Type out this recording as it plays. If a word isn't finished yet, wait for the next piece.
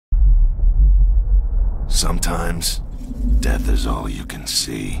Sometimes, death is all you can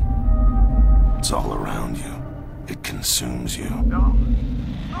see. It's all around you. It consumes you. No.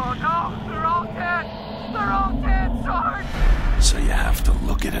 Oh no! They're all dead! They're all dead, Sarge! So you have to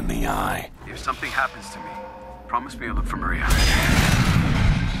look it in the eye. If something happens to me, promise me you'll look for Maria.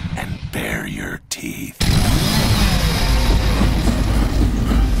 And bare your teeth.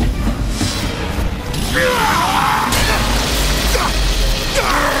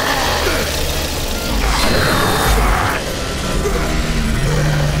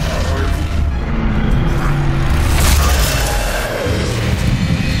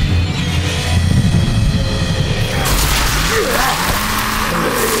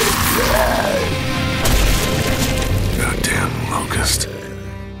 Goddamn locust.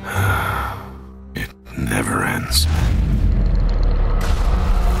 It never ends.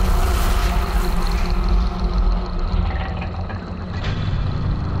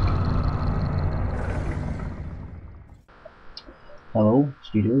 Hello,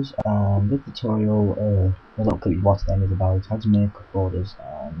 studios. This tutorial, the little clip you watched then is about how to make borders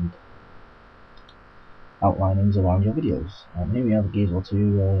and outlinings around your videos. And here we have a Gears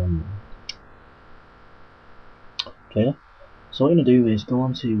 2 trailer. So what you're going to do is go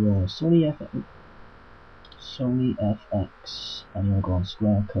on to Sony FX, and you're going to go on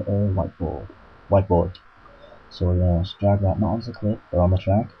Square Cutter Whiteboard. So you're going to drag that not onto the clip, but on the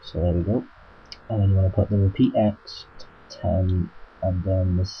track. So there we go. And then you want to put the repeat X to 10, and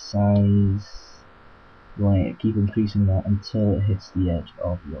then the size, you want to keep increasing that until it hits the edge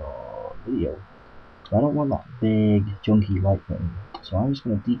of your video. So I don't want that big chunky light thing, so I'm just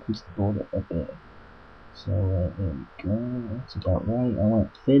going to decrease the border a bit. So there we go, that's about right. I want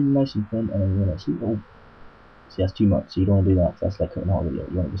it thin, nice and thin, and then you want to see, oh, see that's too much, so you don't want to do that, that's like cutting out a video.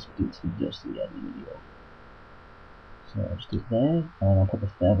 You want to just do it to just the end of the video. So I'll just do it there, and I'll put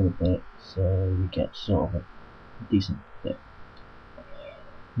the feather a bit, so you get sort of a decent bit.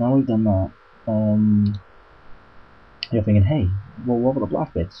 Now we've done that, you're thinking, hey, well what about the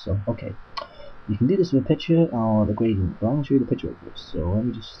black bits? So, okay, you can do this with a picture or the gradient, but I'm going to show you the picture first. So let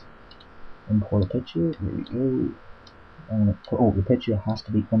me just import a picture, here we go. I'm going to put, oh, the picture has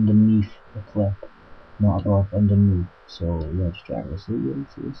to be underneath the clip, not above, underneath. So we're going to just drag this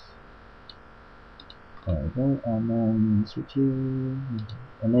into this. There we go, and then switch it, and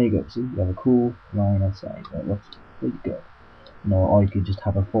there you go, see, you have a cool line outside, that looks pretty good. You know, or you could just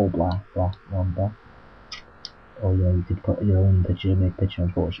have a full black one back, or you know, you could put your own picture, make a picture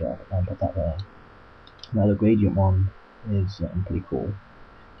in Photoshop, and put that there. Now the gradient one is pretty cool.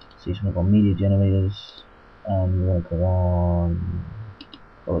 So you're going to go on media generators, and you're going to go on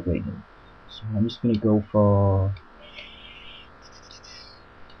color gradient. So I'm just going to go for,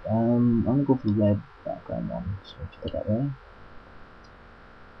 I'm going to go for red background one, so let's put that there.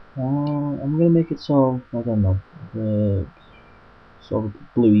 I'm going to make it so, I don't know, the sort of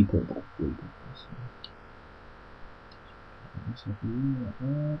bluey purple. So, like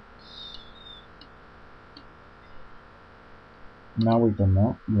that. Now we've done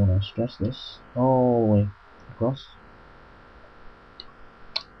that, you want to stretch this all the way across,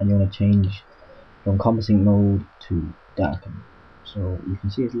 and you want to change from encompassing mode to darken. So you can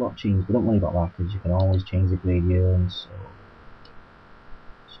see it's a lot changed, but don't worry about that because you can always change the gradients.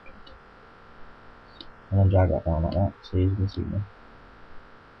 And then drag that down like that, so you can see the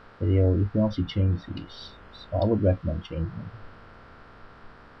video. You can also change these, so I would recommend changing them.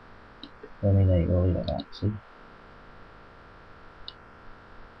 I mean, there you go, like that, see?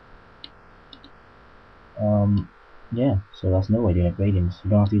 Yeah, so that's no way doing it gradients. You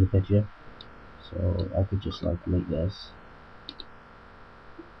don't have to do the picture, so I could just like delete this,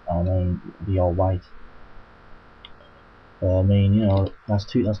 and then be all white. I mean, you know, that's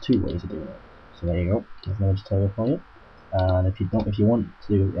two ways of doing it. So there you go. There's another tutorial for you. And if you want to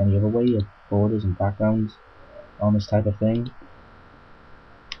do any other way of borders and backgrounds on this type of thing,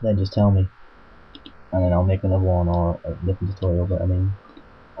 then just tell me, and then I'll make another one or a different tutorial. But I mean,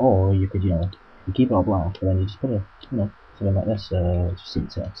 or you could, you know, you keep it all black, but then you just put a, you know, something like this, just some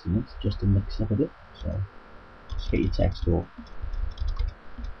text in it, just to mix it up a bit. So just get your text tool.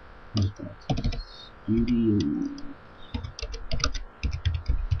 Studio.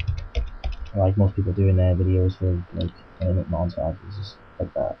 Like most people do in their videos for like montages, just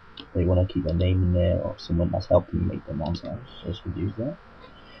like that. They want to keep their name in there or someone that's helped them make the montage. So just would use that.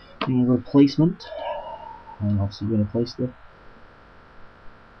 Doing a replacement, and obviously we're going to place the.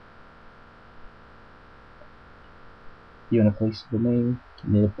 You're going to place the name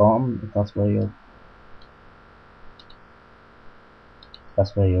near the bottom if that's where your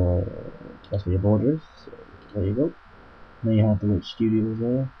border is. So there you go. Then you have the word studios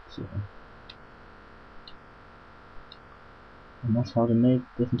there. So And that's how to make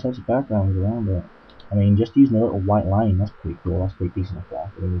different types of backgrounds around it. I mean, just using a little white line, that's pretty cool, that's pretty decent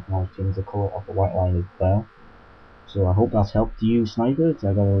effect. I mean, you can always change the colour of the white line as well. So I hope that's helped you, Sniper, because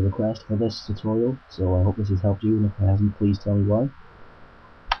I got a request for this tutorial, so I hope this has helped you, and if it hasn't, please tell me why.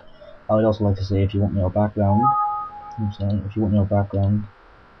 I would also like to say, if you want your background, you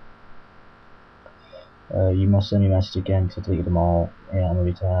must send me a message again, because I deleted them all. Yeah, I'm a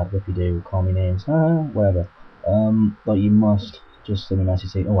retard. If you do, call me names, whatever. But you must just send me a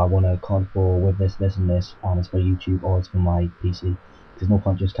message saying, oh, I want a COD 4 with this, this, and this, and it's for YouTube or it's for my PC. There's no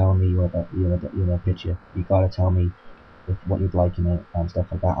point just telling me what you picture. You gotta tell me what you'd like in it and stuff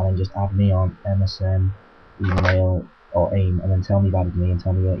like that, and then just add me on MSN, email, or AIM, and then tell me about it to me and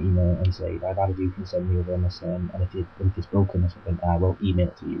tell me your email and say I've added you, can send me over MSN, and if it's broken or something, I will email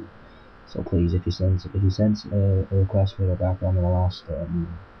it to you. So please, if you sent a request for a background in the last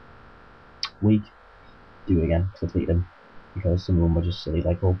week, do it again, because I deleted them, because some of them were just silly,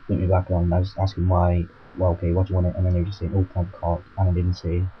 like, oh, put me background, and I was asking why, well, okay, what do you want it, and then they were just saying, oh, time call, and I didn't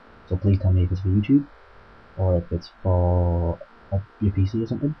say. So please tell me if it's for YouTube, or if it's for your PC or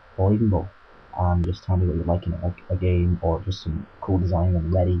something, or even both, and just tell me what you're liking it, like a game, or just some cool design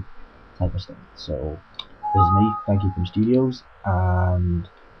and ready type of stuff. So, this is me, thank you from Studios, and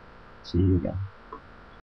see you again.